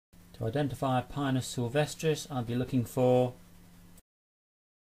To identify Pinus sylvestris, I'd be looking for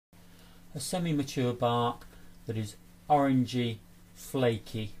a semi-mature bark that is orangey,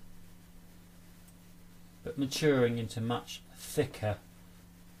 flaky, but maturing into much thicker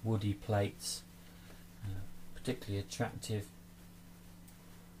woody plates, particularly attractive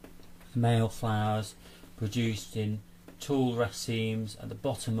male flowers produced in tall racemes at the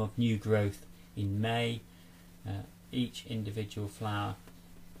bottom of new growth in May, each individual flower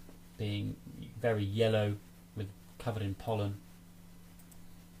being very yellow with covered in pollen.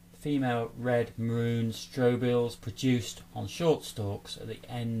 Female red maroon strobiles produced on short stalks at the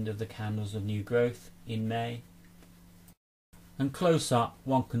end of the candles of new growth in May. And close up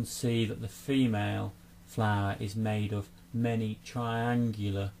one can see that the female flower is made of many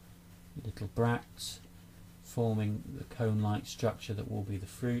triangular little bracts forming the cone-like structure that will be the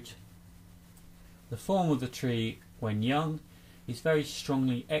fruit. The form of the tree when young is very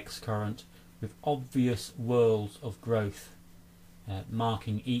strongly excurrent with obvious whorls of growth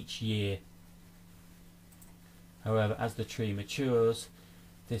marking each year. However, as the tree matures,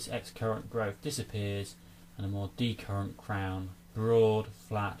 this excurrent growth disappears and a more decurrent crown, broad,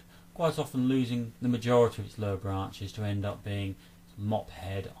 flat, quite often losing the majority of its lower branches to end up being a mop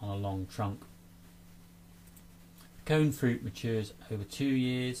head on a long trunk. The cone fruit matures over 2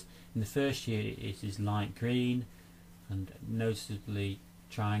 years. In the first year it is light green and noticeably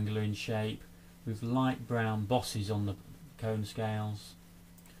triangular in shape with light brown bosses on the cone scales.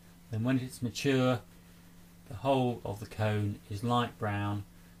 Then when it's mature, the whole of the cone is light brown.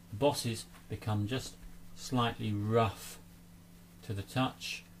 The bosses become just slightly rough to the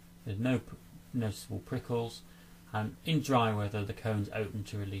touch. There's no noticeable prickles, and in dry weather the cones open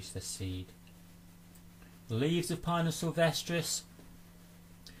to release their seed. The leaves of Pinus sylvestris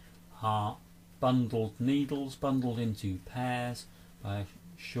are bundled needles, bundled into pairs by a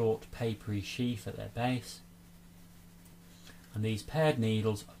short papery sheath at their base, and these paired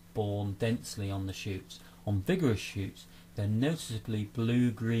needles are borne densely on the shoots. On vigorous shoots they're noticeably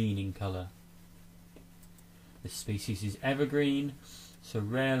blue-green in colour. This species is evergreen, so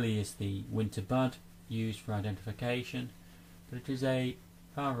rarely is the winter bud used for identification, but it is a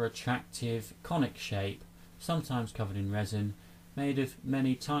rather attractive conic shape, sometimes covered in resin, made of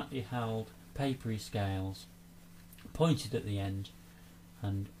many tightly held papery scales, pointed at the end,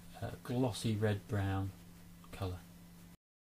 and glossy red-brown colour.